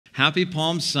Happy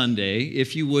Palm Sunday.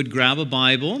 If you would, grab a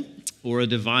Bible or a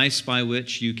device by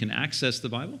which you can access the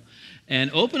Bible and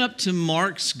open up to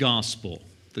Mark's Gospel,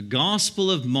 the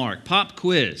Gospel of Mark. Pop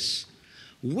quiz.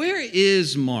 Where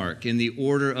is Mark in the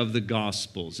order of the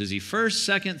Gospels? Is he first,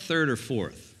 second, third, or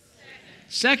fourth?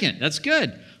 Second. That's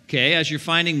good. Okay, as you're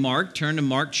finding Mark, turn to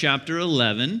Mark chapter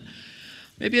 11.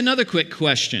 Maybe another quick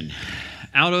question.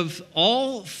 Out of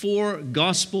all four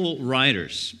gospel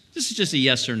writers, this is just a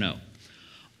yes or no.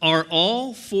 Are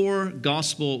all four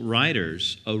gospel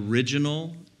writers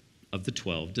original of the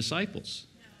 12 disciples?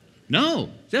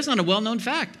 No, that's not a well-known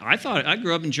fact. I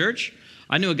grew up in church.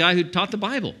 I knew a guy who taught the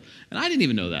Bible, and I didn't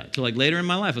even know that until later in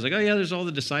my life. I was like, oh yeah, there's all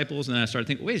the disciples, and then I started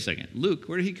thinking, wait a second, Luke,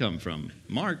 where did he come from?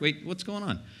 Mark, wait, what's going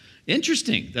on?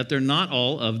 Interesting that they're not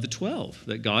all of the 12,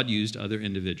 that God used other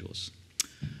individuals.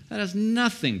 That has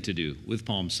nothing to do with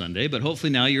Palm Sunday, but hopefully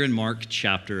now you're in Mark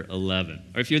chapter 11.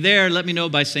 Or if you're there, let me know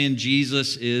by saying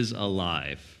Jesus is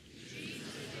alive.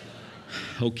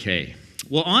 Okay.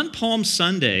 Well, on Palm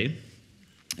Sunday,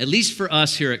 at least for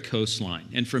us here at Coastline,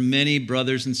 and for many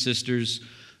brothers and sisters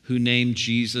who name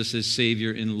Jesus as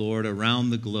Savior and Lord around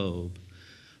the globe,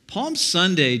 Palm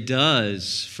Sunday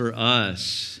does, for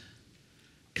us,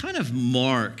 kind of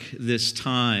mark this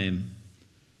time,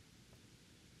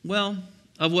 well,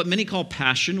 of what many call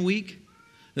Passion Week,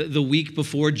 the week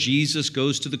before Jesus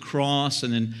goes to the cross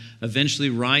and then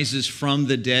eventually rises from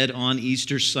the dead on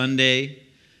Easter Sunday.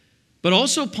 But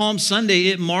also Palm Sunday,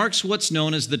 it marks what's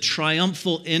known as the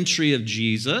triumphal entry of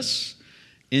Jesus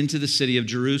into the city of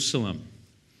Jerusalem.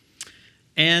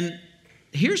 And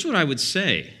here's what I would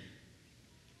say.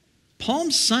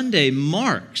 Palm Sunday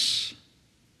marks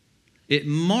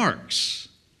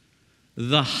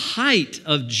the height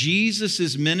of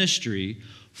Jesus' ministry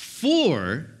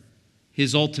for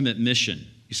his ultimate mission.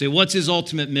 You say, what's his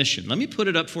ultimate mission? Let me put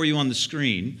it up for you on the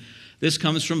screen. This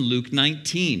comes from Luke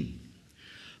 19.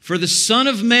 For the Son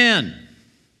of Man,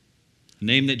 a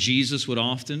name that Jesus would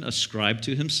often ascribe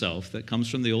to himself, that comes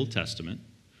from the Old Testament.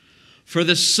 For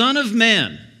the Son of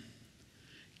Man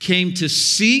came to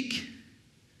seek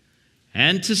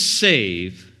and to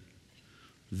save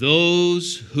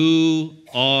those who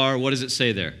are, what does it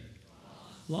say there?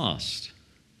 Lost.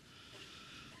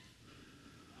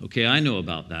 Okay, I know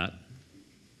about that.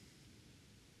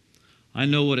 I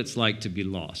know what it's like to be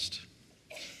lost.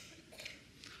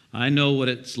 I know what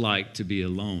it's like to be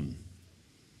alone.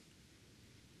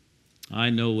 I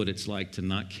know what it's like to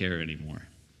not care anymore.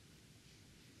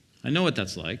 I know what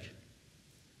that's like.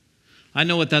 I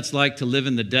know what that's like to live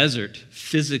in the desert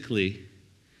physically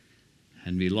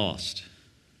and be lost.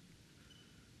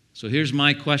 So here's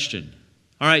my question.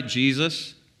 All right,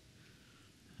 Jesus,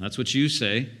 that's what you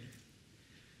say.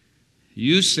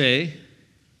 You say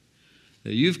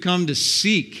that you've come to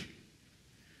seek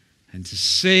and to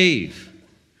save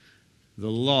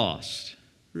the lost.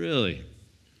 Really?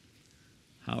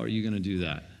 How are you going to do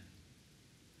that?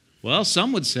 Well,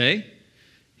 some would say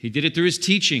he did it through his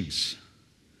teachings,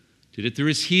 did it through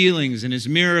his healings and his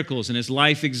miracles and his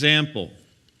life example,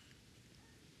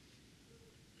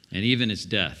 and even his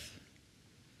death.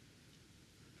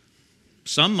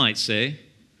 Some might say,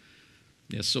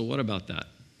 yes, so what about that?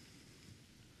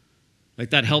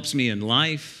 Like that helps me in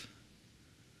life.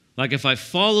 Like if I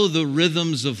follow the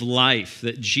rhythms of life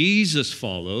that Jesus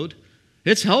followed,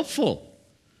 it's helpful.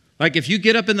 Like if you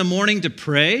get up in the morning to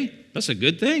pray, that's a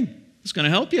good thing. It's going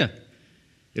to help you.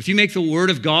 If you make the Word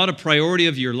of God a priority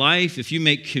of your life, if you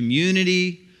make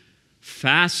community,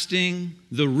 fasting,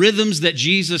 the rhythms that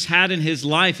Jesus had in his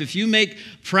life, if you make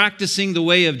practicing the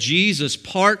way of Jesus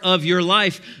part of your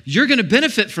life, you're going to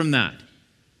benefit from that.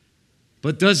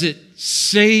 But does it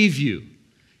save you?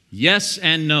 Yes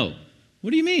and no.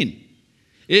 What do you mean?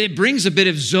 It brings a bit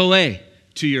of zoe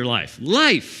to your life.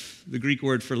 Life, the Greek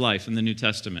word for life in the New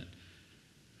Testament.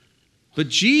 But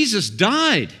Jesus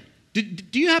died.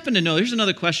 Do you happen to know? Here's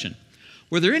another question.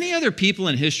 Were there any other people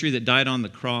in history that died on the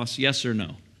cross? Yes or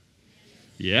no?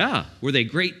 Yeah. Were they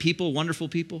great people, wonderful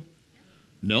people?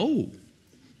 No.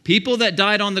 People that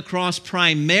died on the cross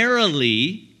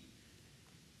primarily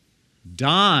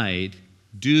died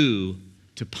due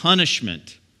to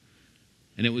punishment.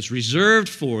 And it was reserved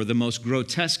for the most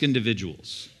grotesque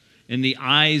individuals in the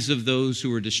eyes of those who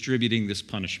were distributing this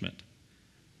punishment.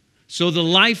 So the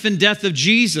life and death of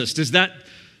Jesus, does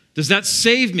that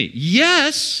save me?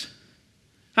 Yes,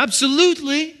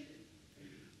 absolutely.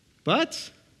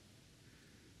 But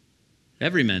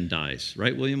every man dies,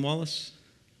 right, William Wallace?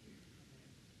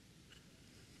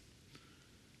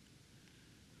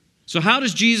 So how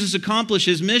does Jesus accomplish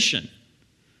his mission?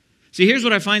 See, here's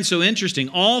what I find so interesting.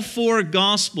 All four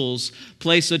Gospels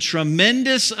place a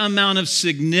tremendous amount of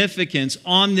significance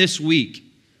on this week.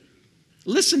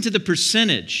 Listen to the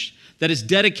percentage that is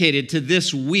dedicated to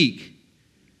this week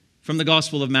from the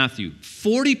Gospel of Matthew.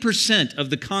 40% of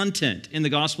the content in the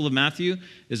Gospel of Matthew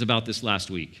is about this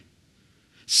last week.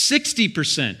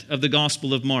 60% of the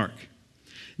Gospel of Mark.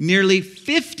 Nearly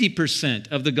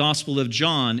 50% of the Gospel of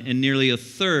John and nearly a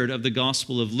third of the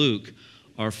Gospel of Luke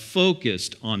are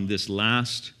focused on this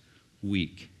last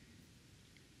week.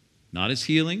 Not as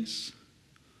healings,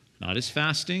 not as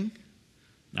fasting,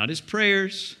 not as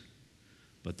prayers,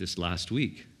 but this last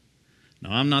week.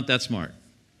 Now, I'm not that smart,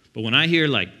 but when I hear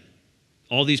like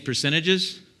all these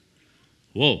percentages,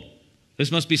 whoa,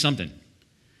 this must be something.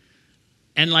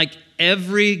 And like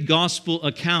every gospel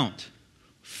account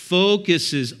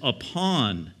focuses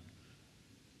upon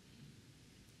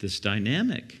this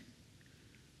dynamic.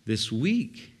 This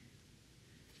week,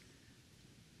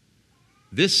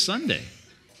 this Sunday,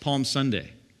 Palm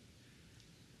Sunday.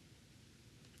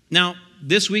 Now,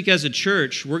 this week as a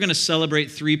church, we're going to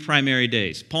celebrate 3 primary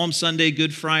days: Palm Sunday,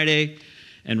 Good Friday,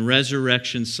 and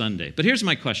Resurrection Sunday. But here's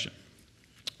my question.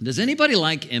 Does anybody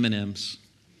like M&Ms?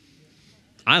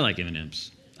 I like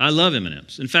M&Ms. I love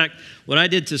M&Ms. In fact, what I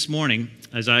did this morning,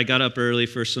 as I got up early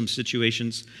for some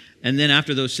situations, and then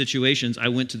after those situations, I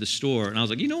went to the store, and I was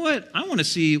like, you know what? I want to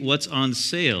see what's on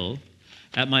sale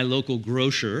at my local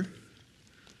grocer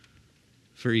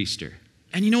for Easter.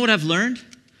 And you know what I've learned?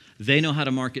 They know how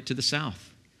to market to the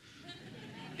South.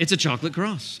 It's a chocolate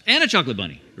cross and a chocolate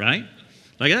bunny, right?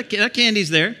 Like that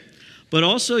candy's there. But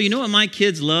also, you know what my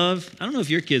kids love? I don't know if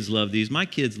your kids love these. My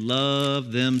kids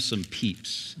love them some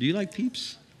Peeps. Do you like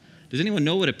Peeps? Does anyone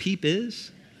know what a Peep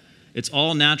is? It's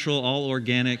all natural, all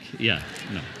organic. Yeah,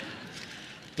 no.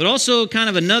 But also kind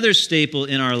of another staple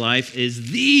in our life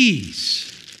is these.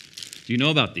 Do you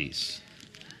know about these?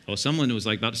 Oh, someone was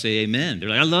like about to say amen. They're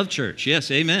like, I love church.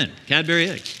 Yes, amen. Cadbury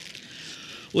eggs.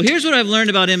 Well, here's what I've learned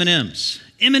about M&Ms.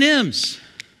 M&Ms,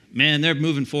 man, they're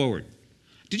moving forward.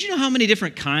 Did you know how many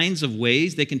different kinds of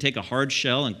ways they can take a hard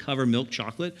shell and cover milk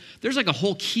chocolate? There's like a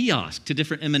whole kiosk to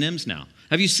different M&Ms now.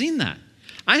 Have you seen that?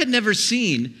 I had never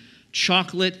seen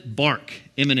chocolate bark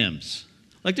M&Ms.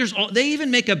 Like they even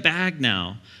make a bag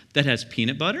now that has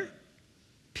peanut butter,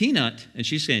 peanut, and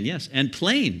she's saying yes, and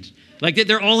plain. Like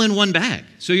they're all in one bag.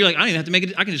 So you're like, I don't even have to make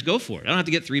it, I can just go for it. I don't have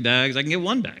to get 3 bags, I can get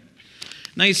 1 bag.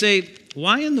 Now you say,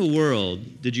 why in the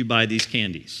world did you buy these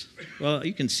candies? Well,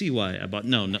 you can see why I bought,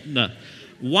 no.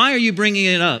 Why are you bringing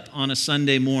it up on a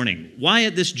Sunday morning? Why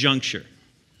at this juncture?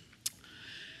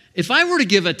 If I were to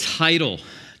give a title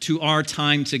to our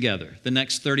time together, the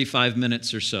next 35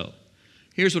 minutes or so,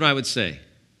 here's what I would say.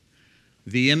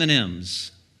 The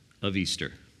M&Ms of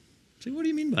Easter. Say, what do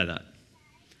you mean by that?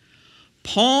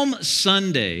 Palm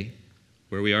Sunday,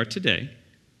 where we are today,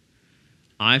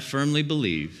 I firmly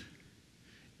believe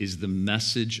is the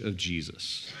message of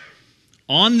Jesus.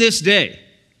 On this day,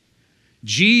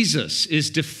 Jesus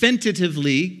is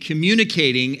definitively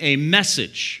communicating a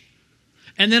message.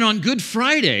 And then on Good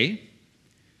Friday,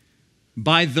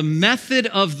 by the method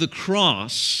of the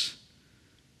cross,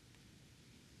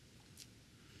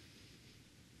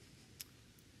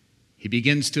 he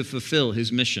begins to fulfill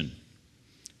his mission.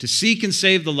 To seek and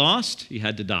save the lost, he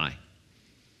had to die.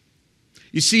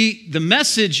 You see, the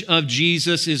message of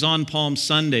Jesus is on Palm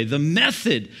Sunday. The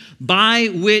method by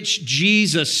which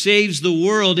Jesus saves the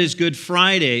world is Good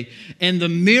Friday. And the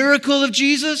miracle of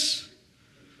Jesus,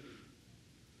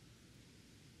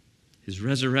 his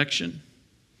resurrection,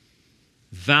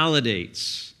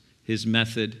 validates his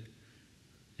method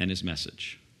and his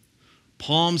message.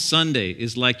 Palm Sunday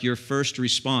is like your first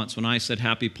response when I said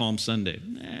Happy Palm Sunday.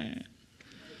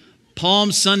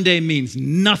 Palm Sunday means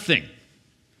nothing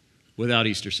without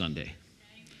Easter Sunday.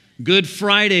 Good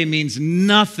Friday means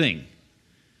nothing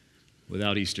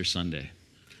without Easter Sunday.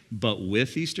 But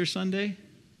with Easter Sunday,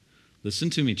 listen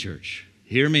to me, church.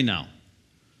 Hear me now.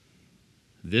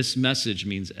 This message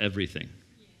means everything.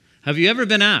 Have you ever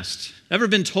been asked, ever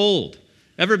been told,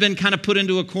 ever been kind of put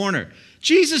into a corner?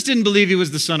 Jesus didn't believe he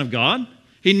was the Son of God.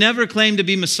 He never claimed to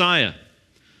be Messiah.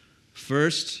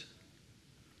 First,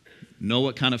 know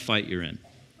what kind of fight you're in.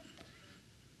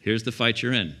 Here's the fight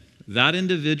you're in. That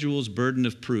individual's burden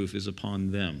of proof is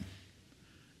upon them.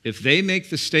 If they make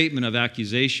the statement of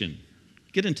accusation,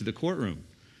 get into the courtroom.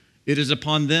 It is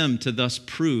upon them to thus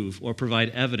prove or provide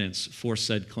evidence for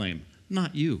said claim,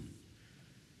 not you.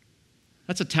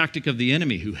 That's a tactic of the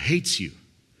enemy who hates you,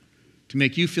 to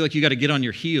make you feel like you got to get on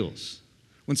your heels.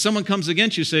 When someone comes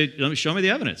against you, say, show me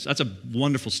the evidence. That's a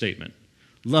wonderful statement.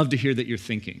 Love to hear that you're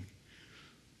thinking.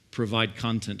 Provide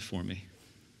content for me.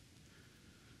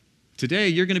 Today,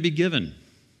 you're going to be given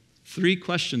 3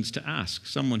 questions to ask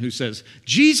someone who says,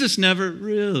 Jesus never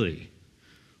really.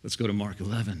 Let's go to Mark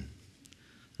 11.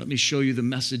 Let me show you the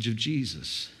message of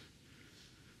Jesus.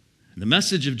 And the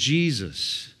message of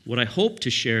Jesus, what I hope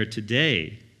to share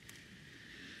today,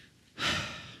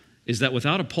 is that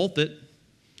without a pulpit,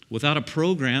 without a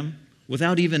program,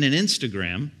 without even an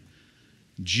Instagram,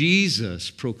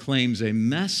 Jesus proclaims a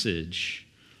message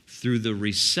through the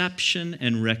reception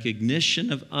and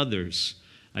recognition of others,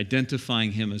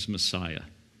 identifying him as Messiah.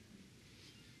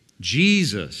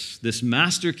 Jesus, this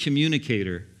master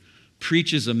communicator,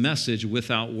 preaches a message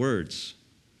without words.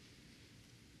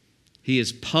 He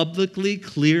is publicly,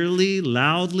 clearly,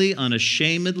 loudly,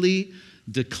 unashamedly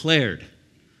declared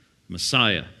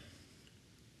Messiah.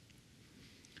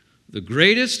 The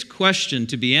greatest question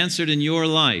to be answered in your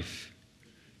life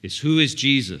is, who is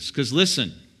Jesus? Because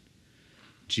listen,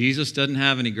 Jesus doesn't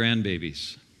have any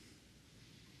grandbabies.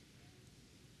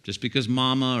 Just because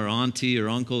mama or auntie or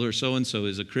uncle or so-and-so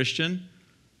is a Christian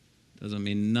doesn't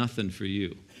mean nothing for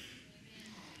you.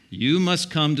 You must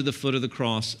come to the foot of the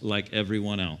cross like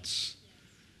everyone else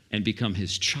and become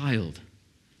his child.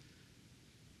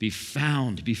 Be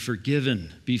found, be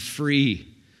forgiven, be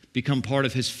free, become part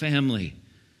of his family,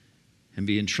 and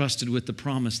be entrusted with the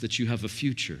promise that you have a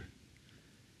future.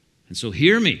 And so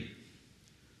hear me.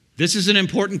 This is an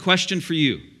important question for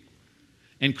you.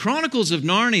 And Chronicles of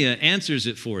Narnia answers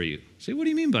it for you. Say, what do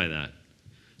you mean by that?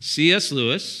 C.S.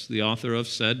 Lewis, the author of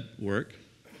said work,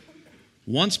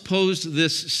 once posed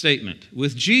this statement: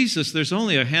 with Jesus, there's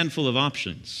only a handful of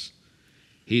options.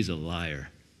 He's a liar,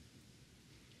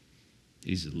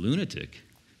 he's a lunatic,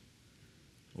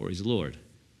 or he's Lord.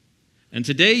 And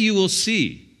today you will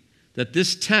see that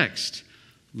this text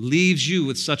leaves you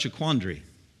with such a quandary.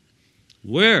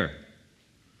 Where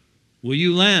will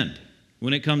you land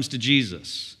when it comes to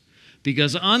Jesus?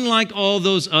 Because unlike all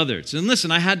those others, and listen,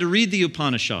 I had to read the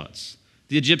Upanishads,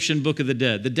 the Egyptian Book of the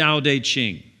Dead, the Tao Te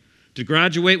Ching. To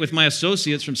graduate with my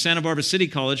associates from Santa Barbara City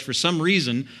College, for some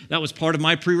reason, that was part of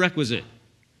my prerequisite.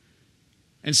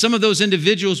 And some of those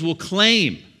individuals will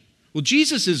claim, well,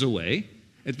 Jesus is a way,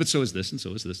 but so is this, and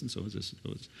so is this, and so is this, and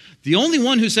so is this. The only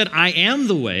one who said, I am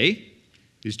the way,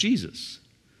 is Jesus.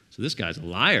 So this guy's a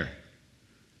liar,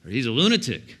 or he's a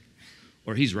lunatic,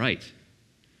 or he's right.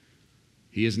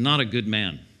 He is not a good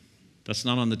man. That's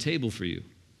not on the table for you.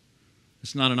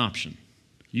 It's not an option.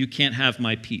 You can't have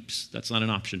my peeps. That's not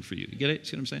an option for you. You get it?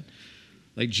 See what I'm saying?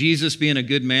 Like Jesus being a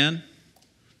good man,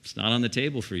 it's not on the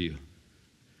table for you.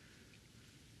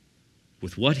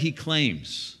 With what he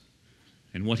claims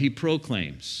and what he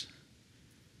proclaims,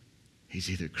 he's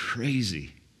either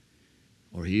crazy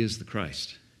or he is the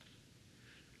Christ.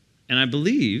 And I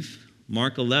believe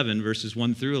Mark 11, verses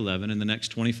 1 through 11, in the next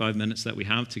 25 minutes that we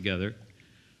have together,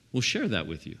 will share that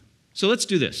with you. So let's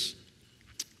do this.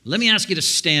 Let me ask you to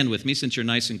stand with me since you're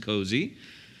nice and cozy.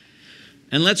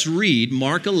 And let's read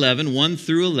Mark 11, 1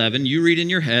 through 11. You read in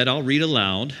your head, I'll read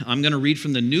aloud. I'm going to read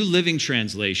from the New Living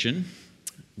Translation.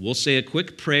 We'll say a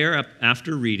quick prayer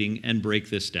after reading and break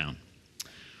this down.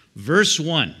 Verse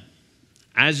 1.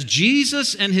 As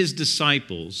Jesus and his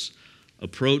disciples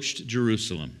approached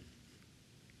Jerusalem,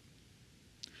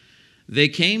 they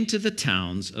came to the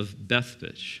towns of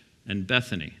Bethphage and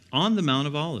Bethany on the Mount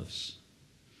of Olives.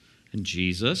 And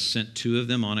Jesus sent 2 of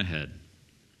them on ahead.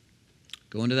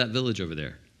 Go into that village over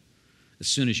there. As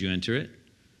soon as you enter it,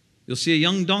 you'll see a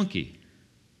young donkey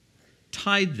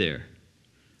tied there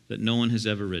that no one has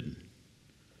ever ridden.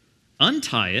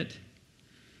 Untie it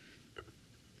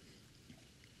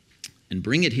and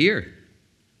bring it here.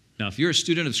 Now, if you're a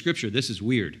student of Scripture, this is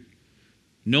weird.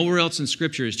 Nowhere else in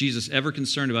Scripture is Jesus ever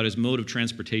concerned about his mode of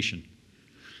transportation.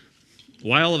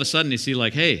 Why all of a sudden is he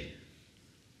like, hey,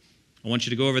 I want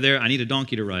you to go over there. I need a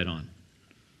donkey to ride on.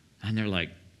 And they're like,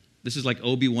 this is like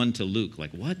Obi-Wan to Luke. Like,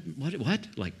 what?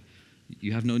 Like,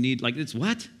 you have no need. Like, it's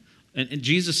what? And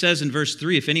Jesus says in verse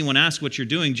 3, if anyone asks what you're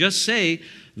doing, just say,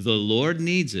 the Lord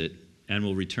needs it and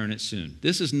will return it soon.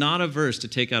 This is not a verse to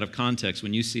take out of context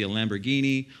when you see a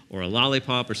Lamborghini or a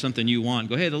lollipop or something you want.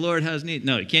 Go, hey, the Lord has need.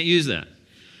 No, you can't use that.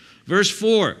 Verse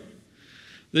 4,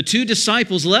 the 2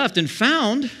 disciples left and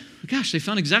found, they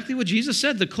found exactly what Jesus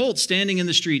said, the colt standing in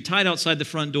the street, tied outside the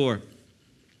front door.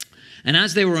 And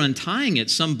as they were untying it,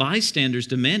 some bystanders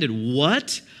demanded,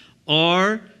 what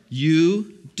are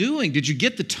you doing? Did you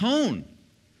get the tone?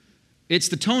 It's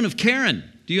the tone of Karen.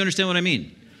 Do you understand what I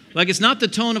mean? Like, it's not the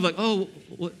tone of like, oh,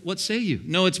 what say you?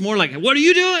 No, it's more like, what are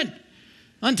you doing?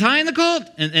 Untying the colt.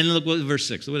 And look what verse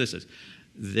 6, look what it says.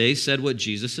 They said what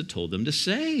Jesus had told them to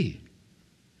say.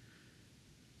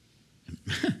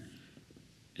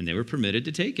 And they were permitted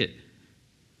to take it.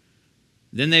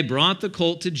 Then they brought the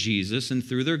colt to Jesus and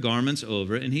threw their garments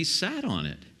over it, and he sat on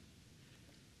it.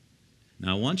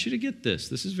 Now, I want you to get this.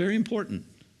 This is very important.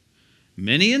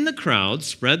 Many in the crowd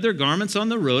spread their garments on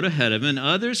the road ahead of him, and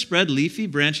others spread leafy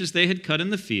branches they had cut in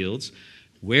the fields.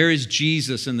 Where is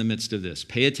Jesus in the midst of this?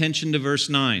 Pay attention to verse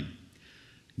 9.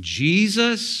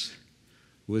 Jesus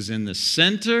was in the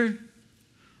center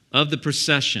of the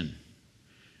procession,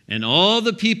 and all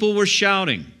the people were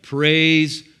shouting,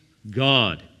 "Praise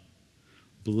God.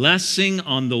 Blessing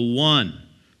on the one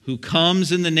who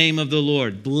comes in the name of the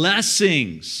Lord.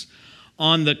 Blessings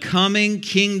on the coming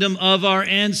kingdom of our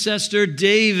ancestor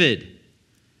David.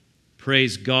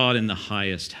 Praise God in the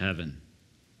highest heaven."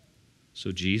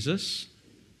 So Jesus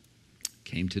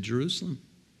came to Jerusalem,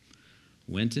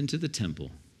 went into the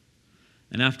temple,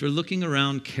 and after looking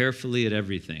around carefully at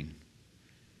everything,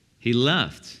 he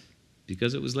left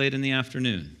because it was late in the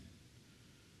afternoon,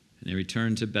 and he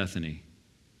returned to Bethany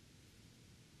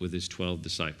with his 12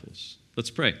 disciples. Let's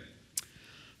pray.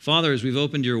 Father, as we've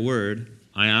opened your word,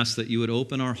 I ask that you would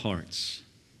open our hearts.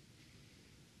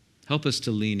 Help us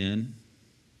to lean in.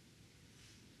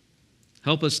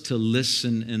 Help us to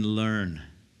listen and learn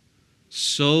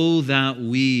so that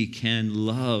we can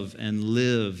love and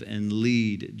live and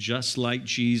lead just like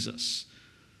Jesus,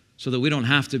 so that we don't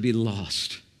have to be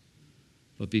lost,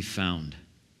 but be found.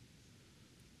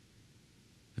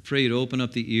 I pray you'd open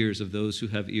up the ears of those who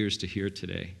have ears to hear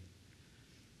today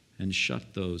and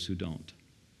shut those who don't.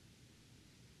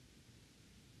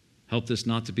 Help this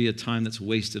not to be a time that's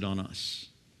wasted on us,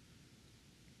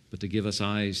 but to give us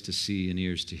eyes to see and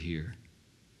ears to hear.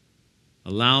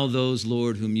 Allow those,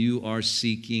 Lord, whom you are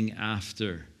seeking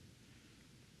after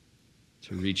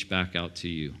to reach back out to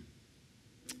you.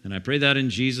 And I pray that in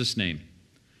Jesus' name.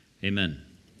 Amen.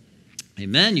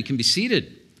 Amen. You can be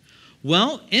seated.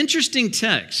 Well, interesting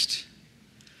text.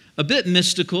 A bit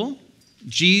mystical.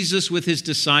 Jesus with his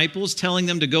disciples telling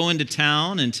them to go into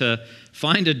town and to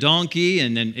find a donkey.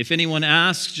 And then if anyone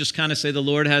asks, just kind of say the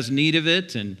Lord has need of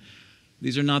it. And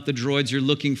these are not the droids you're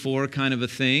looking for, kind of a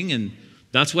thing. And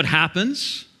that's what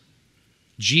happens.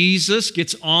 Jesus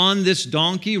gets on this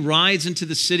donkey, rides into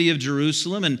the city of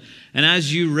Jerusalem. And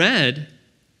as you read,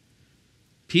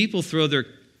 people throw their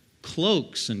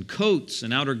cloaks and coats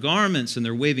and outer garments, and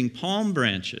they're waving palm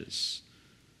branches.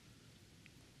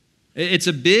 It's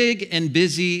a big and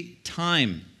busy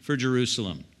time for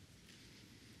Jerusalem.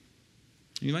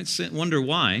 You might wonder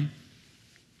why,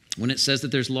 when it says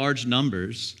that there's large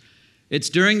numbers. It's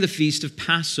during the feast of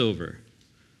Passover.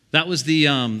 That was the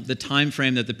time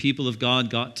frame that the people of God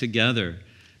got together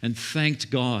and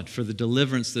thanked God for the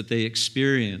deliverance that they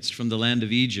experienced from the land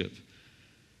of Egypt.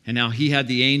 And now he had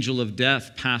the angel of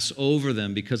death pass over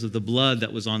them because of the blood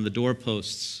that was on the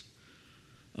doorposts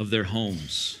of their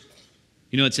homes.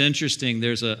 You know, it's interesting.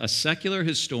 There's a secular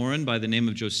historian by the name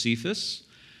of Josephus,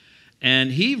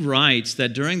 and he writes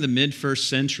that during the mid-first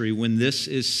century, when this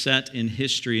is set in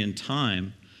history and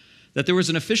time, that there was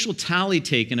an official tally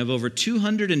taken of over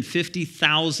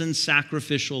 250,000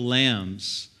 sacrificial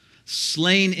lambs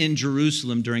slain in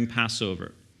Jerusalem during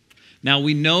Passover. Now,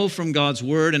 we know from God's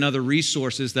word and other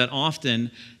resources that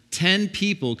often 10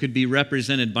 people could be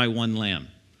represented by one lamb.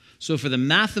 So for the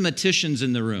mathematicians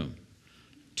in the room,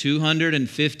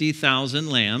 250,000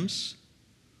 lambs,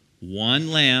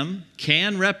 one lamb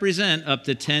can represent up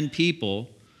to 10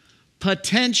 people,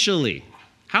 potentially.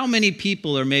 How many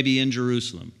people are maybe in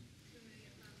Jerusalem?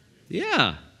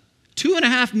 Yeah,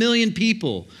 2.5 million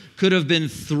people could have been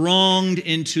thronged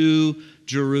into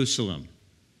Jerusalem.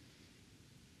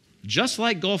 Just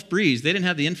like Gulf Breeze, they didn't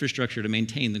have the infrastructure to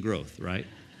maintain the growth, right?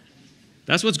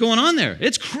 That's what's going on there.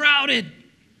 It's crowded.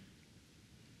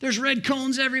 There's red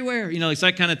cones everywhere. You know, it's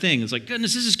that kind of thing. It's like,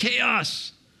 goodness, this is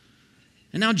chaos.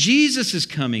 And now Jesus is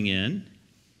coming in.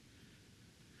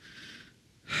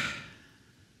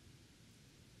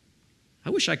 I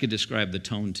wish I could describe the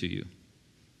tone to you.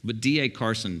 But D.A.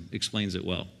 Carson explains it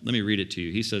well. Let me read it to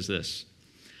you. He says this: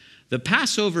 the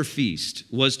Passover feast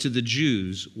was to the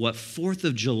Jews what 4th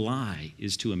of July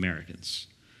is to Americans.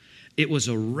 It was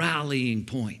a rallying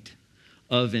point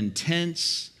of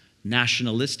intense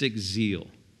nationalistic zeal.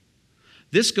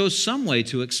 This goes some way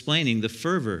to explaining the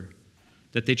fervor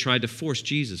that they tried to force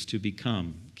Jesus to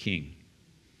become king.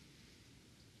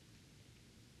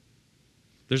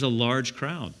 There's a large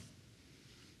crowd.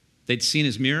 They'd seen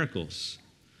his miracles.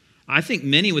 I think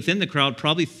many within the crowd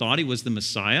probably thought he was the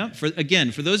Messiah. For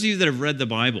those of you that have read the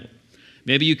Bible,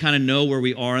 maybe you kind of know where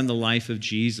we are in the life of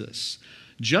Jesus.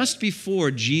 Just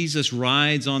before Jesus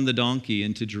rides on the donkey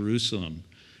into Jerusalem,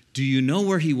 do you know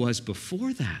where he was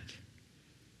before that?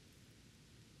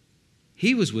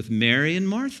 He was with Mary and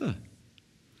Martha.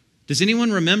 Does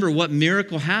anyone remember what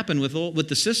miracle happened with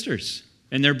the sisters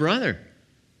and their brother?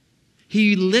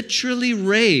 He literally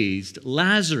raised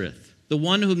Lazarus, the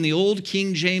one whom the old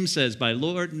King James says, "By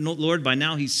Lord, by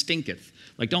now he stinketh."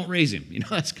 Like, don't raise him.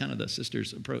 That's kind of the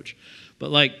sister's approach.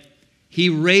 But he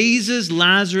raises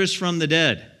Lazarus from the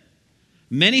dead.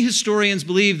 Many historians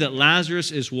believe that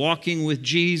Lazarus is walking with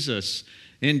Jesus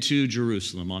into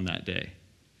Jerusalem on that day.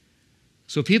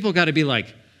 So people got to be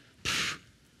like,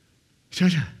 do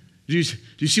you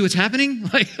see what's happening?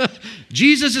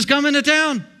 Jesus is coming to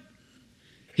town.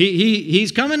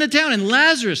 He's coming to town. And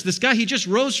Lazarus, this guy, he just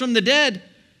rose from the dead.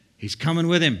 He's coming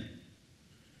with him.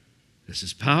 This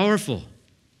is powerful.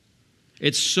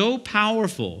 It's so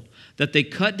powerful that they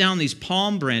cut down these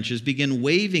palm branches, begin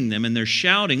waving them, and they're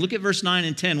shouting. Look at verse 9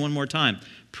 and 10 one more time.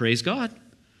 Praise God.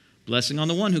 Blessing on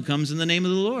the one who comes in the name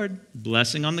of the Lord.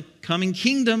 Blessing on the coming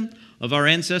kingdom of our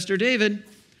ancestor David.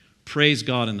 Praise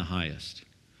God in the highest.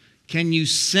 Can you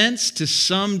sense to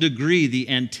some degree the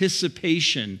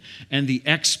anticipation and the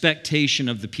expectation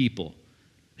of the people?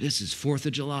 This is 4th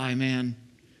of July, man.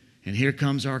 And here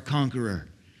comes our conqueror.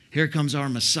 Here comes our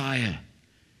Messiah.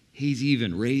 He's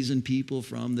even raising people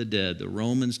from the dead. The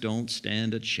Romans don't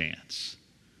stand a chance.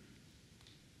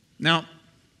 Now,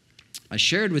 I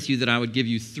shared with you that I would give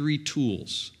you 3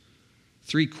 tools,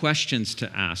 3 questions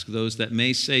to ask those that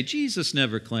may say, Jesus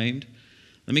never claimed.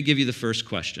 Let me give you the first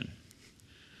question.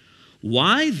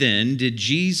 Why then did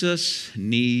Jesus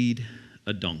need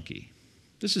a donkey?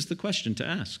 This is the question to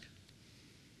ask.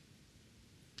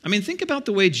 Think about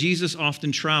the way Jesus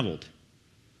often traveled.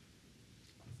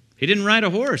 He didn't ride a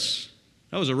horse.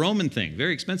 That was a Roman thing,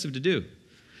 very expensive to do.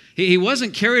 He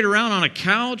wasn't carried around on a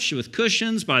couch with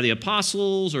cushions by the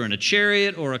apostles or in a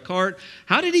chariot or a cart.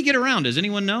 How did he get around? Does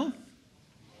anyone know?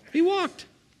 He walked.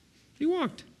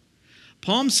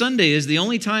 Palm Sunday is the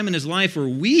only time in his life where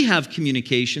we have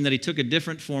communication that he took a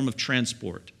different form of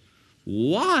transport.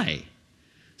 Why?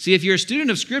 See, if you're a student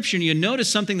of Scripture and you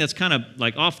notice something that's kind of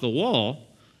off the wall,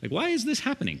 why is this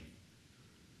happening?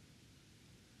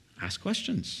 Ask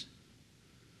questions.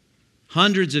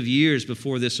 Hundreds of years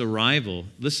before this arrival,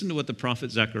 listen to what the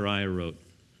prophet Zechariah wrote.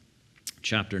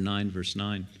 Chapter 9, verse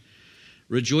 9.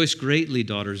 Rejoice greatly,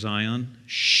 daughter Zion.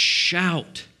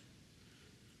 Shout,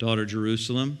 daughter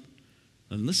Jerusalem.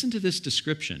 And listen to this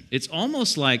description. It's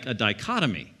almost like a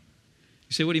dichotomy.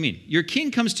 You say, what do you mean? Your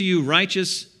king comes to you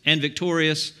righteous and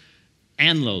victorious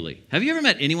and lowly. Have you ever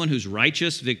met anyone who's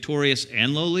righteous, victorious,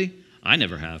 and lowly? I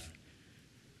never have.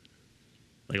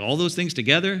 All those things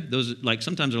together, those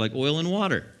sometimes are like oil and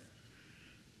water.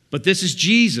 But this is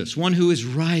Jesus, one who is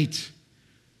right,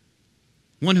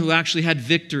 one who actually had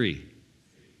victory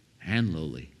and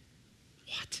lowly.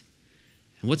 What?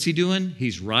 And what's he doing?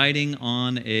 He's riding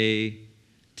on a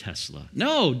Tesla.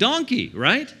 No, donkey,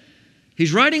 right?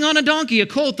 He's riding on a donkey, a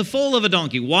colt, the foal of a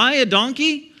donkey. Why a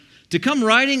donkey? To come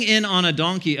riding in on a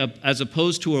donkey as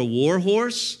opposed to a war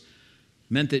horse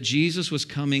meant that Jesus was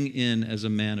coming in as a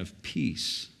man of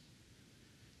peace.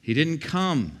 He didn't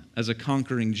come as a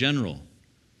conquering general,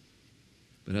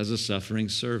 but as a suffering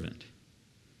servant.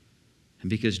 And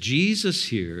because Jesus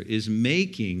here is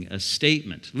making a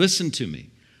statement, listen to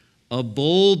me, a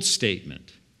bold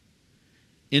statement.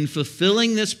 In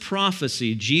fulfilling this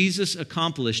prophecy, Jesus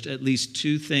accomplished at least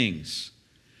 2 things.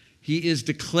 He is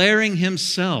declaring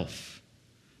himself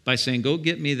by saying, go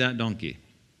get me that donkey.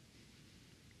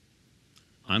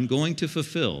 I'm going to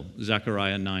fulfill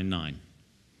Zechariah 9:9.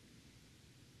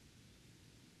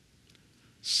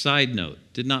 Side note,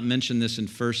 did not mention this in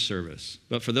first service,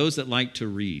 but for those that like to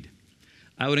read,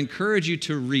 I would encourage you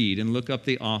to read and look up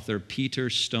the author Peter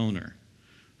Stoner,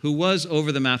 who was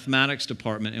over the mathematics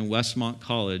department in Westmont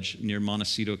College near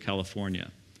Montecito,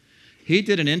 California. He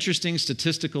did an interesting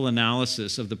statistical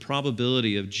analysis of the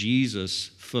probability of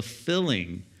Jesus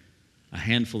fulfilling a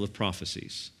handful of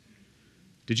prophecies.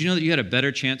 Did you know that you had a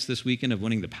better chance this weekend of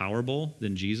winning the Powerball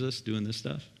than Jesus doing this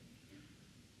stuff?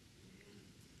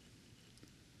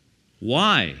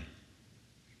 Why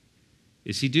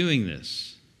is he doing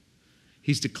this?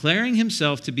 He's declaring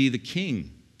himself to be the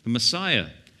king, the Messiah,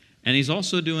 and he's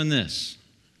also doing this.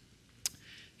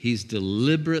 He's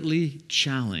deliberately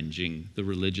challenging the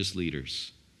religious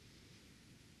leaders.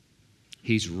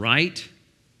 He's right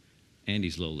and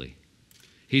he's lowly.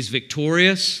 He's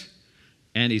victorious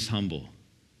and he's humble.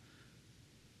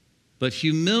 But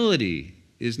humility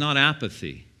is not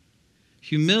apathy.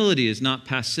 Humility is not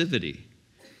passivity.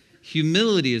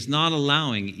 Humility is not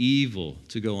allowing evil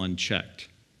to go unchecked.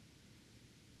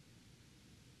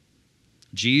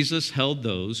 Jesus held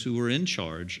those who were in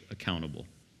charge accountable.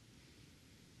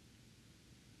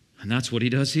 And that's what he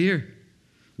does here.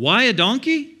 Why a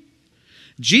donkey?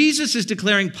 Jesus is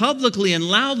declaring publicly and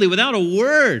loudly, without a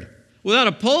word, without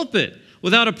a pulpit,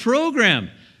 without a program,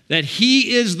 that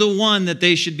he is the one that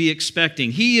they should be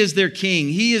expecting. He is their king.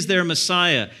 He is their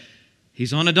Messiah.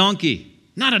 He's on a donkey,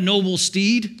 not a noble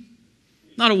steed,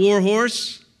 not a war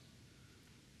horse,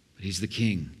 but he's the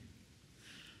king.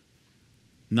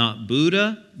 Not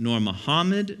Buddha, nor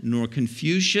Muhammad, nor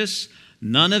Confucius.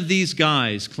 None of these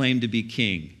guys claim to be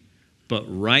king. But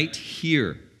right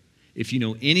here, if you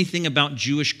know anything about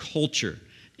Jewish culture,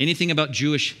 anything about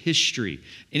Jewish history,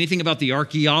 anything about the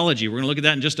archaeology, we're going to look at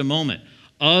that in just a moment,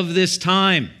 of this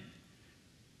time,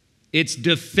 it's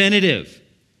definitive,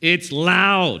 it's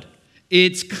loud,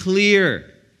 it's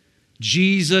clear.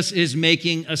 Jesus is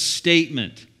making a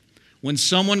statement. When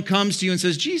someone comes to you and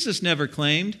says, Jesus never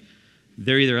claimed,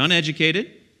 they're either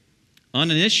uneducated,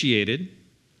 uninitiated,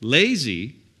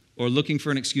 lazy, or looking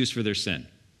for an excuse for their sin.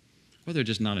 Or they're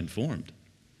just not informed.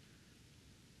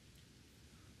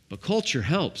 But culture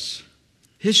helps.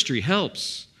 History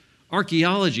helps.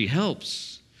 Archaeology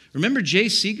helps. Remember J.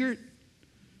 Seegert?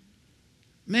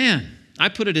 Man, I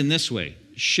put it in this way.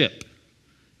 Ship.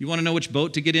 You want to know which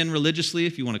boat to get in religiously,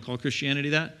 if you want to call Christianity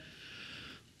that?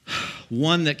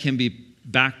 One that can be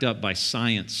backed up by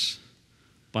science,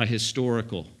 by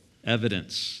historical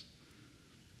evidence,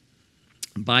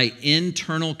 by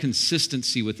internal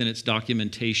consistency within its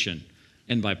documentation,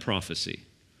 and by prophecy.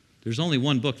 There's only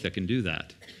one book that can do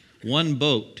that. One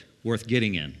boat worth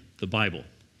getting in, the Bible.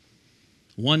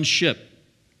 One ship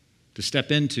to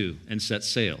step into and set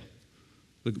sail,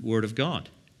 the Word of God.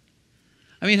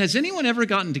 I mean, has anyone ever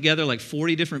gotten together like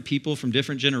 40 different people from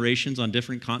different generations on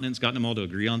different continents, gotten them all to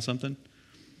agree on something?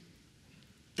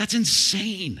 That's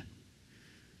insane.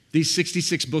 These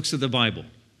 66 books of the Bible.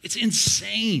 It's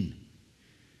insane.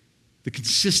 The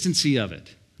consistency of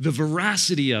it, the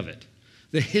veracity of it,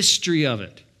 the history of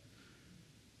it.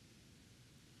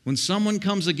 When someone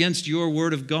comes against your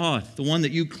word of God, the one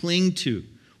that you cling to,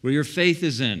 where your faith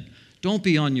is in, don't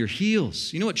be on your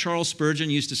heels. You know what Charles Spurgeon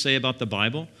used to say about the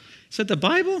Bible? He said, the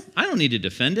Bible, I don't need to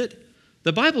defend it.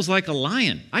 The Bible's like a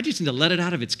lion. I just need to let it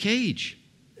out of its cage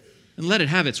and let it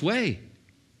have its way.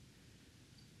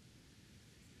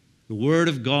 The Word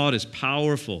of God is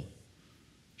powerful,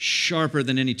 sharper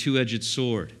than any two-edged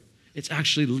sword. It's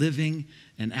actually living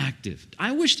and active.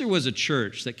 I wish there was a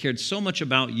church that cared so much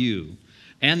about you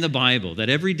and the Bible that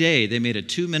every day they made a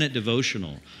 2-minute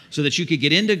devotional so that you could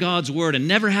get into God's Word and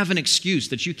never have an excuse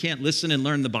that you can't listen and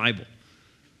learn the Bible.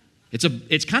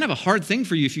 It's kind of a hard thing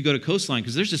for you if you go to Coastline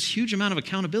because there's this huge amount of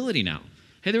accountability now.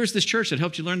 Hey, there was this church that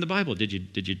helped you learn the Bible. Did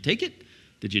you take it?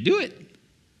 Did you do it?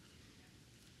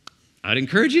 I'd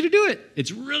encourage you to do it.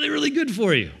 It's really, really good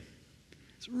for you.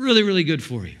 It's really, really good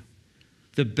for you.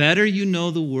 The better you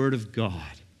know the Word of God,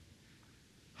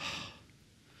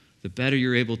 the better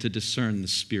you're able to discern the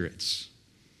spirits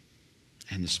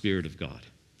and the Spirit of God.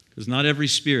 Because not every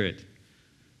spirit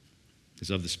is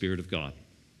of the Spirit of God.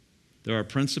 There are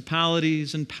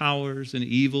principalities and powers and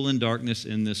evil and darkness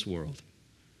in this world.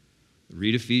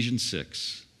 Read Ephesians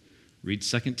 6. Read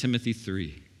 2 Timothy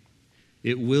 3.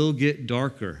 It will get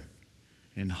darker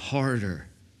and harder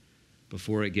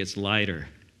before it gets lighter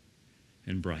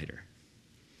and brighter.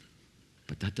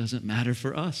 But that doesn't matter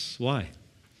for us. Why?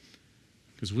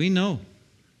 Because we know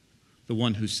the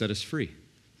one who set us free.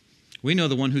 We know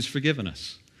the one who's forgiven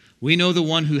us. We know the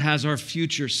one who has our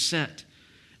future set.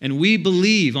 And we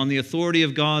believe on the authority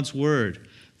of God's word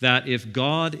that if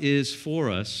God is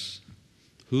for us,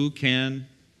 who can?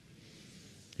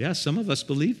 Yeah, some of us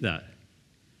believe that.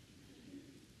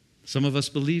 Some of us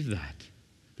believe that.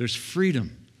 There's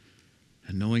freedom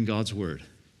in knowing God's word.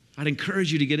 I'd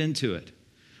encourage you to get into it.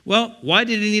 Well, why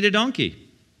did he need a donkey?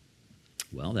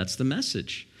 Well, that's the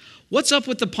message. What's up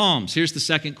with the palms? Here's the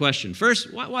second question.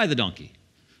 First, why the donkey?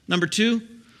 Number two,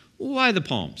 why the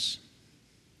palms?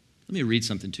 Let me read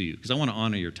something to you because I want to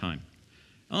honor your time.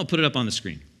 I'll put it up on the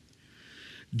screen.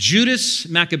 Judas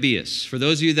Maccabeus. For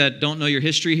those of you that don't know your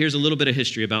history, here's a little bit of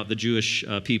history about the Jewish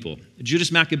people.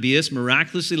 Judas Maccabeus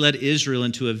miraculously led Israel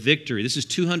into a victory. This is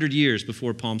 200 years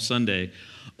before Palm Sunday,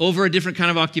 over a different kind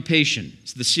of occupation.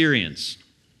 It's the Syrians.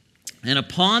 And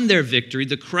upon their victory,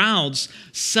 the crowds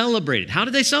celebrated. How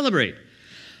did they celebrate?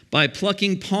 By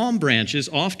plucking palm branches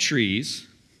off trees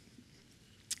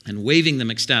and waving them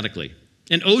ecstatically.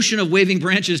 An ocean of waving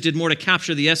branches did more to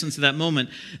capture the essence of that moment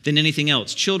than anything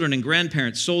else. Children and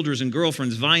grandparents, soldiers and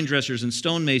girlfriends, vine dressers and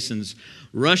stonemasons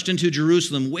rushed into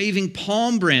Jerusalem waving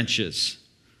palm branches.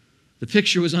 The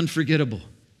picture was unforgettable.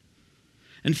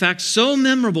 In fact, so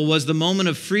memorable was the moment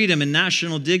of freedom and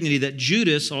national dignity that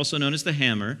Judas, also known as the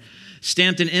Hammer,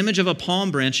 stamped an image of a palm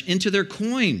branch into their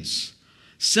coins,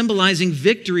 symbolizing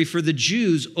victory for the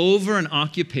Jews over an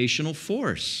occupational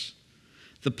force.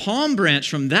 The palm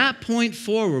branch from that point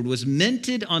forward was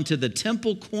minted onto the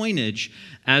temple coinage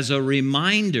as a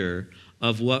reminder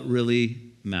of what really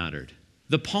mattered.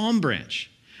 The palm branch.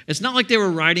 It's not like they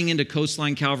were riding into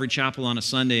Coastline Calvary Chapel on a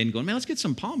Sunday and going, man, let's get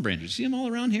some palm branches. See them all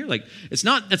around here? Like, that's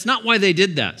not why they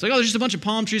did that. It's like, oh, there's just a bunch of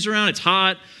palm trees around. It's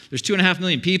hot. There's 2.5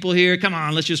 million people here. Come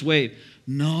on, let's just wait.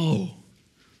 No.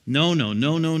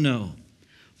 The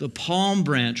palm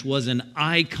branch was an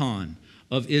icon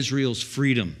of Israel's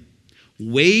freedom.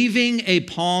 Waving a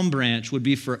palm branch would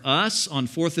be for us on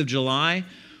 4th of July,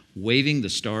 waving the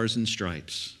stars and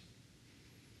stripes.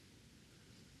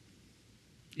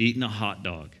 Eating a hot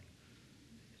dog.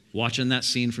 Watching that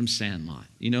scene from Sandlot.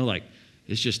 Like,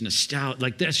 it's just nostalgia.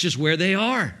 Like, that's just where they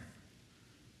are.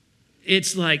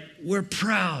 It's like, we're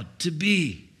proud to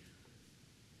be.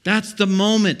 That's the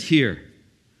moment here.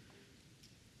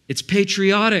 It's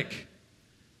patriotic.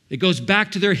 It goes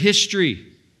back to their history.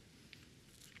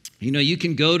 You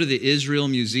can go to the Israel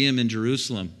Museum in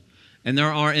Jerusalem, and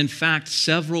there are, in fact,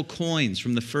 several coins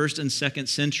from the 1st and 2nd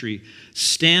century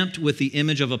stamped with the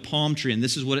image of a palm tree. And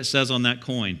this is what it says on that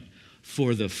coin: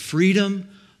 for the freedom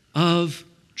of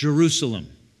Jerusalem.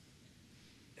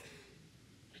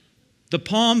 The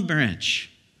palm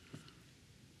branch.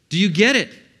 Do you get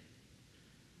it?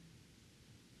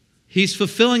 He's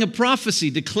fulfilling a prophecy,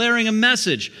 declaring a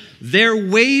message. They're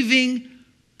waving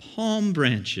palm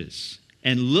branches.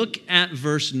 And look at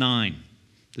verse 9.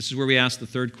 This is where we ask the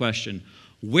third question.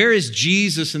 Where is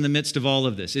Jesus in the midst of all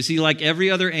of this? Is he like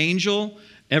every other angel,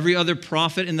 every other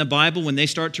prophet in the Bible when they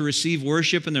start to receive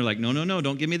worship and they're like, no,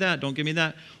 don't give me that, don't give me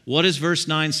that? What does verse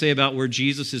 9 say about where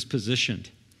Jesus is positioned?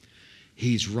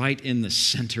 He's right in the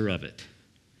center of it.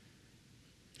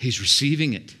 He's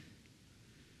receiving it.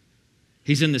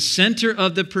 He's in the center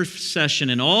of the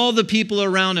procession, and all the people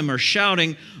around him are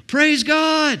shouting, "Praise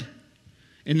God!"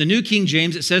 In the New King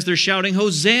James, it says they're shouting,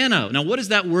 "Hosanna." Now, what does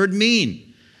that word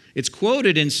mean? It's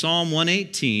quoted in Psalm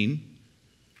 118,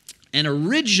 and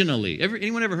originally,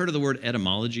 anyone ever heard of the word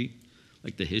etymology?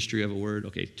 Like the history of a word?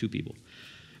 Okay, 2 people.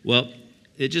 Well,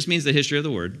 it just means the history of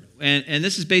the word, and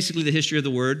this is basically the history of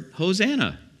the word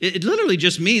Hosanna. It literally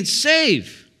just means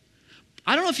save.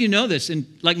 I don't know if you know this,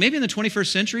 maybe in the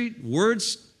 21st century,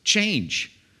 words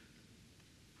change.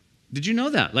 Did you know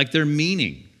that? Like their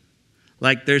meaning.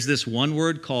 Like there's this one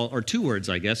word called, or 2 words,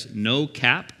 I guess, no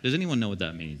cap. Does anyone know what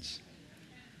that means?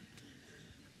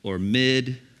 Or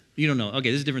mid. You don't know. Okay,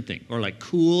 this is a different thing. Or like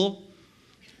cool.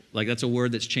 Like that's a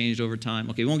word that's changed over time.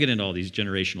 Okay, we won't get into all these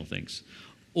generational things.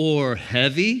 Or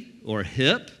heavy, or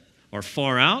hip, or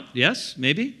far out. Yes,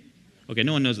 maybe? Okay,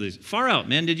 no one knows these. Far out,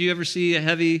 man. Did you ever see a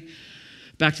heavy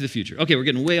Back to the Future? Okay, we're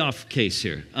getting way off case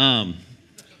here.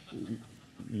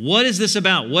 What is this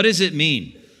about? What does it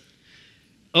mean?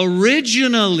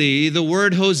 Originally, the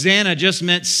word Hosanna just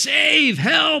meant save,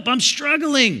 help, I'm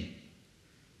struggling.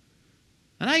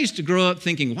 And I used to grow up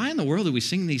thinking, why in the world do we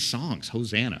sing these songs?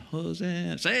 Hosanna,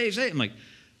 Hosanna, save, save. We're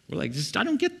like, I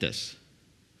don't get this.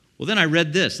 Well, then I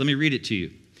read this. Let me read it to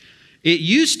you. It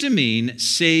used to mean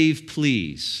save,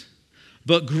 please.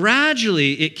 But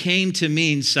gradually it came to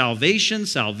mean salvation,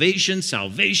 salvation,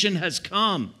 salvation has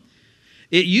come.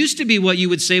 It used to be what you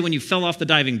would say when you fell off the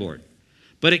diving board.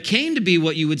 But it came to be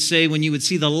what you would say when you would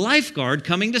see the lifeguard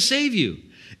coming to save you.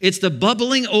 It's the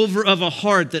bubbling over of a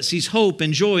heart that sees hope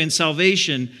and joy and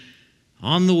salvation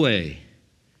on the way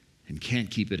and can't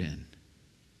keep it in.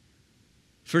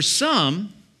 For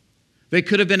some, they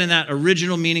could have been in that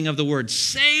original meaning of the word,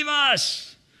 save us.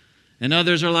 And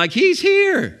others are like, he's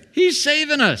here. He's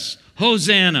saving us.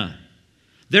 Hosanna.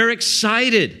 They're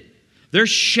excited. They're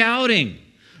shouting.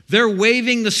 They're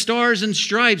waving the stars and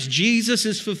stripes. Jesus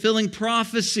is fulfilling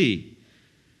prophecy.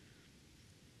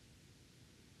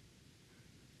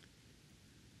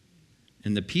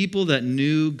 And the people that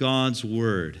knew God's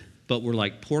word, but were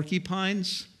like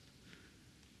porcupines,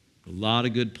 a lot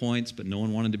of good points, but no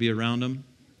one wanted to be around them.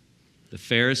 The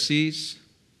Pharisees,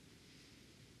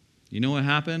 you know what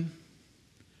happened?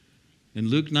 In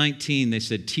Luke 19, they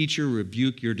said, "Teacher,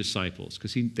 rebuke your disciples,"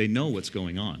 because they know what's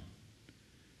going on.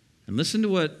 And listen to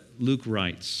what Luke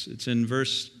writes. It's in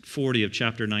verse 40 of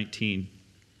chapter 19.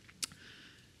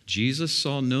 Jesus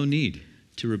saw no need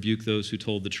to rebuke those who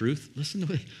told the truth. Listen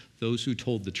to those who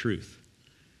told the truth.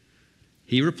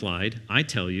 He replied, "I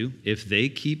tell you, if they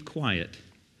keep quiet,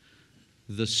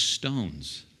 the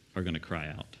stones are going to cry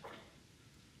out."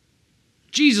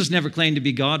 Jesus never claimed to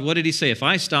be God. What did he say? If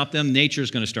I stop them,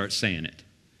 nature's going to start saying it.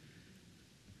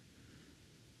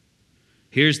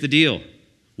 Here's the deal.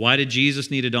 Why did Jesus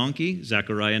need a donkey?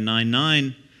 Zechariah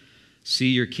 9:9. See,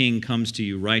 your king comes to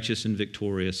you, righteous and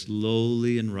victorious,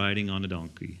 lowly and riding on a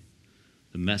donkey.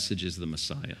 The message is the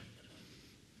Messiah.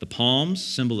 The palms,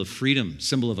 symbol of freedom,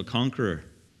 symbol of a conqueror.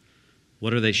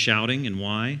 What are they shouting and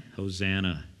why?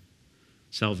 Hosanna.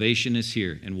 Salvation is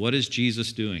here. And what is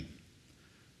Jesus doing?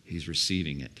 He's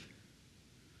receiving it.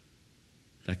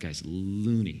 That guy's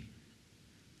loony.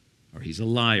 Or he's a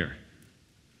liar.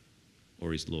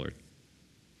 Or he's Lord.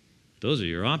 Those are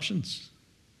your options.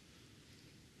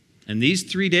 And these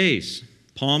 3 days,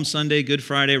 Palm Sunday, Good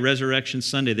Friday, Resurrection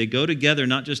Sunday, they go together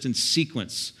not just in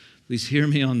sequence. Please hear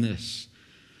me on this.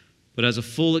 But as a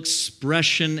full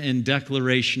expression and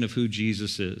declaration of who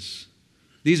Jesus is.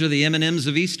 These are the M&Ms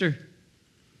of Easter.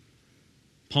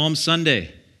 Palm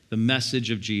Sunday, the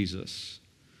message of Jesus.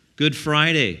 Good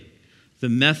Friday, the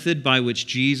method by which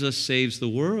Jesus saves the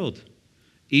world.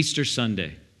 Easter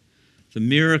Sunday, the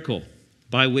miracle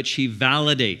by which he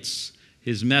validates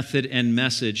his method and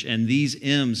message. And these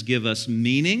M's give us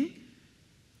meaning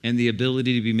and the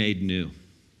ability to be made new.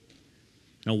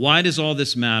 Now, why does all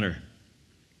this matter?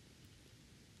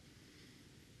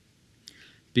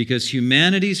 Because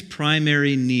humanity's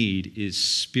primary need is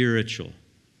spiritual.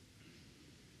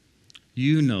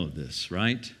 You know this,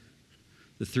 right?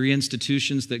 The 3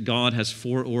 institutions that God has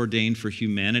foreordained for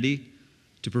humanity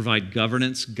to provide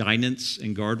governance, guidance,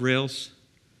 and guardrails.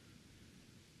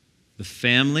 The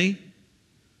family,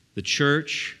 the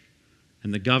church,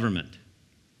 and the government.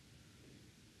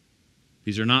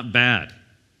 These are not bad.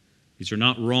 These are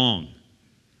not wrong.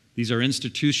 These are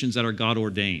institutions that are God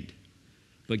ordained.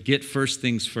 But get first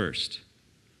things first.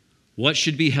 What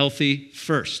should be healthy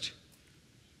first?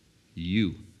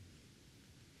 You.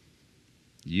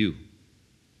 You.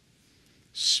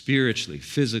 Spiritually,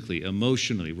 physically,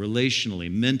 emotionally,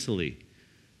 relationally, mentally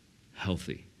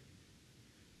healthy.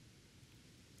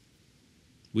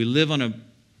 We live on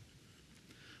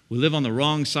the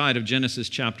wrong side of Genesis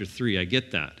chapter 3. I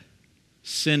get that.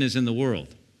 Sin is in the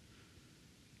world.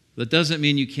 That doesn't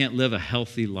mean you can't live a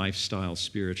healthy lifestyle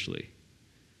spiritually.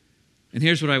 And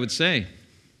here's what I would say.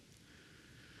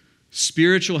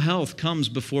 Spiritual health comes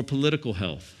before political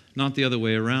health, not the other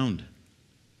way around.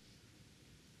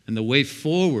 And the way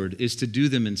forward is to do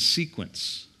them in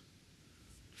sequence.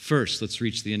 First, let's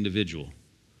reach the individual.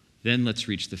 Then let's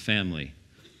reach the family.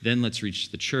 Then let's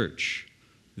reach the church.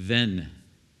 Then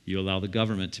you allow the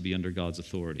government to be under God's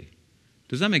authority.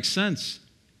 Does that make sense?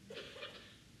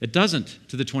 It doesn't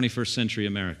to the 21st century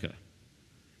America.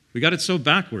 We got it so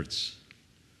backwards.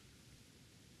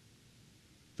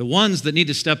 The ones that need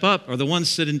to step up are the ones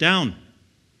sitting down.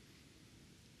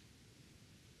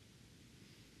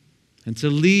 And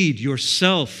to lead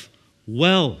yourself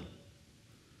well.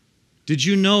 Did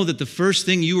you know that the first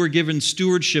thing you were given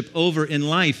stewardship over in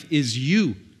life is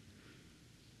you?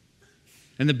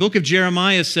 And the book of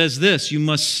Jeremiah says this, you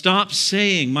must stop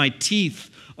saying, my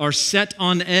teeth are set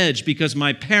on edge because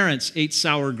my parents ate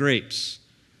sour grapes.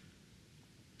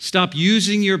 Stop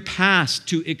using your past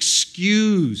to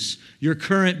excuse your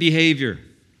current behavior.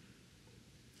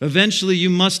 Eventually,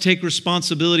 you must take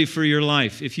responsibility for your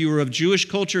life. If you were of Jewish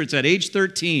culture, it's at age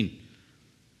 13.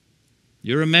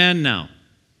 You're a man now.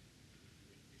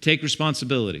 Take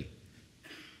responsibility.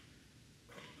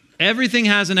 Everything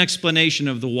has an explanation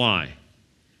of the why.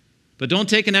 But don't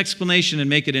take an explanation and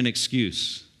make it an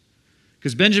excuse.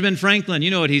 Because Benjamin Franklin, you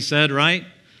know what he said, right?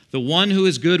 The one who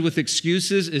is good with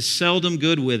excuses is seldom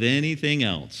good with anything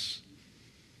else.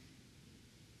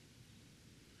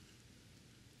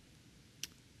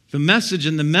 The message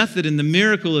and the method and the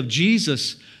miracle of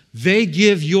Jesus, they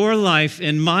give your life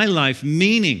and my life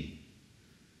meaning.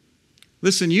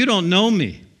 Listen, you don't know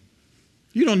me.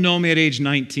 You don't know me at age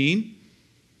 19.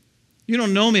 You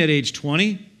don't know me at age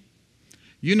 20.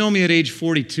 You know me at age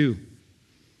 42.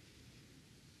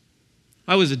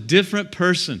 I was a different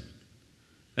person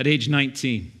at age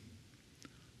 19.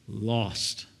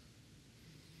 Lost.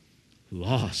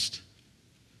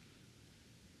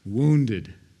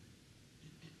 Wounded.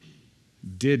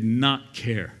 Did not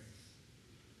care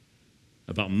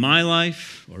about my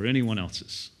life or anyone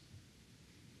else's.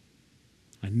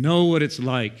 I know what it's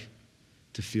like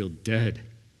to feel dead.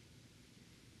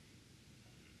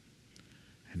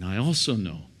 And I also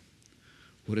know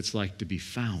what it's like to be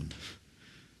found.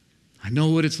 I know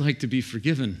what it's like to be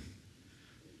forgiven.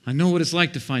 I know what it's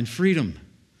like to find freedom.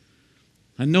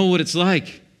 I know what it's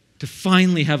like to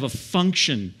finally have a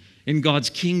function in God's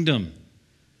kingdom.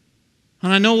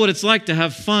 And I know what it's like to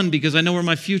have fun because I know where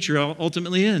my future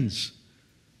ultimately ends.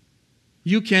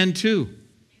 You can too.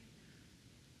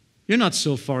 You're not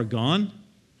so far gone.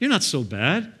 You're not so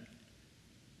bad.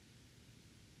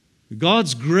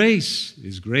 God's grace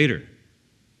is greater.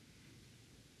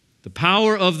 The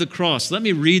power of the cross. Let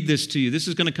me read this to you. This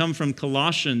is going to come from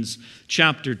Colossians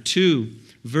chapter 2,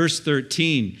 verse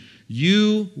 13.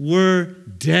 You were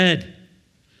dead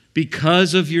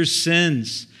because of your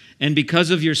sins, and because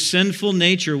of your sinful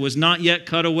nature was not yet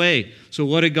cut away. So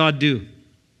what did God do?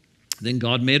 Then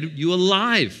God made you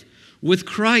alive with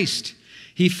Christ.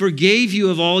 He forgave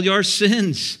you of all your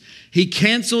sins. He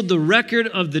canceled the record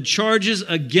of the charges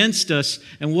against us.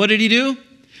 And what did he do?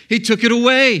 He took it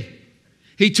away.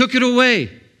 He took it away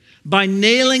by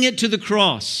nailing it to the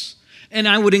cross. And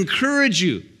I would encourage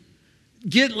you,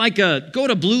 go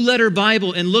to Blue Letter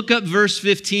Bible and look up verse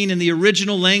 15 in the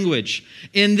original language.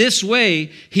 In this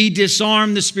way, he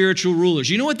disarmed the spiritual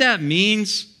rulers. You know what that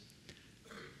means?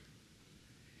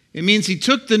 It means he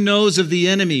took the nose of the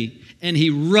enemy and he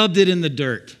rubbed it in the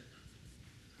dirt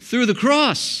through the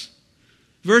cross.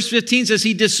 Verse 15 says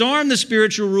he disarmed the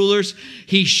spiritual rulers.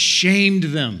 He shamed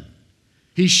them.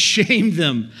 He shamed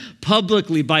them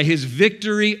publicly by his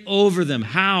victory over them.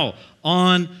 How?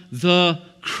 On the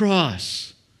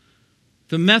cross.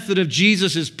 The method of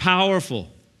Jesus is powerful.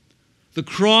 The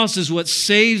cross is what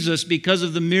saves us because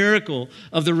of the miracle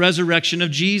of the resurrection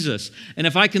of Jesus. And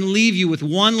if I can leave you with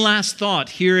one last thought,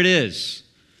 here it is.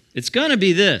 It's going to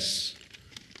be this.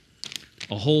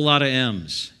 A whole lot of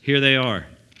M's. Here they are.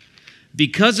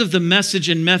 Because of the message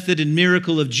and method and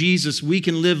miracle of Jesus, we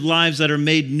can live lives that are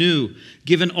made new,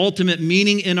 given ultimate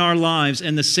meaning in our lives,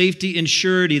 and the safety and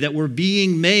surety that we're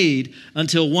being made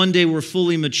until one day we're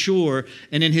fully mature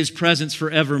and in his presence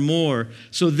forevermore.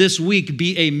 So this week,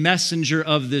 be a messenger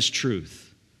of this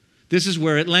truth. This is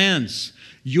where it lands.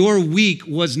 Your week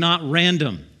was not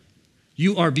random.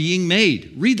 You are being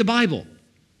made. Read the Bible.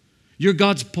 You're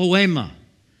God's poema,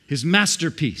 his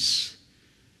masterpiece.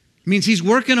 It means he's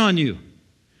working on you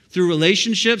through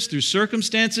relationships, through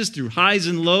circumstances, through highs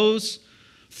and lows,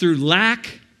 through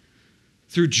lack,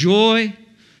 through joy,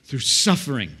 through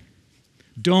suffering.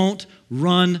 Don't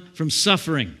run from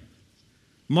suffering.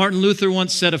 Martin Luther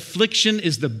once said, affliction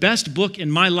is the best book in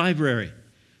my library.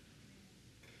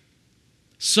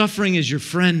 Suffering is your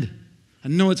friend. I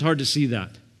know it's hard to see that.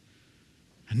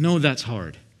 I know that's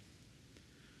hard.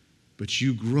 But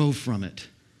you grow from it.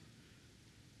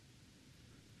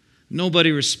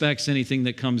 Nobody respects anything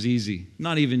that comes easy,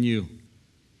 not even you.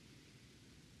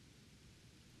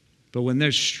 But when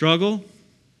there's struggle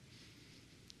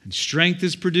and strength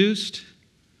is produced,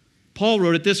 Paul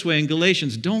wrote it this way in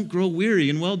Galatians, don't grow weary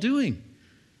in well-doing.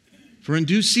 For in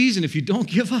due season, if you don't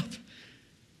give up,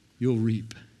 you'll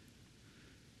reap.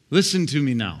 Listen to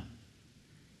me now.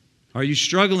 Are you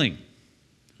struggling?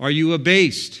 Are you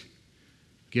abased?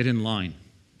 Get in line.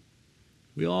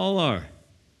 We all are.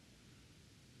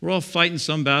 We're all fighting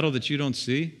some battle that you don't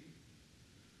see.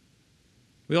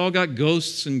 We all got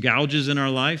ghosts and gouges in our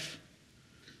life.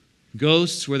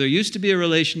 Ghosts where there used to be a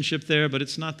relationship there, but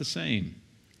it's not the same.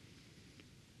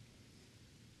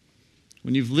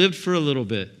 When you've lived for a little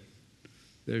bit,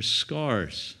 there's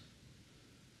scars.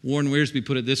 Warren Wiersbe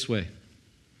put it this way.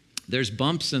 There's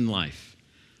bumps in life,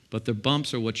 but the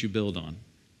bumps are what you build on.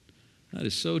 That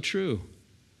is so true.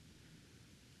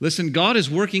 Listen, God is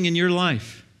working in your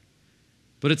life.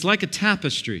 But it's like a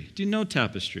tapestry. Do you know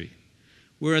tapestry?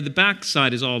 Where the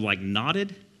backside is all like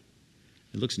knotted.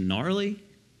 It looks gnarly.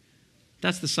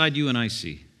 That's the side you and I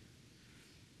see.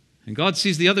 And God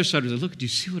sees the other side. He's like, look, do you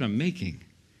see what I'm making?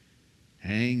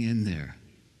 Hang in there.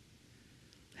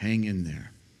 Hang in there.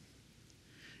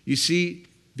 You see,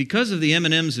 because of the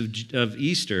M&Ms of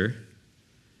Easter,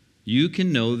 you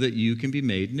can know that you can be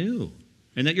made new.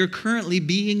 And that you're currently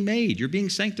being made. You're being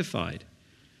sanctified.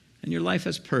 And your life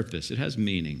has purpose. It has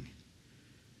meaning.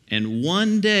 And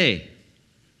one day,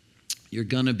 you're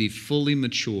going to be fully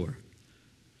mature.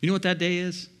 You know what that day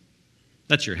is?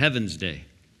 That's your heaven's day.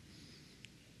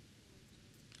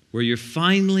 Where you're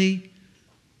finally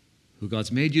who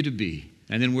God's made you to be.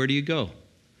 And then where do you go?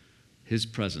 His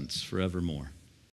presence forevermore.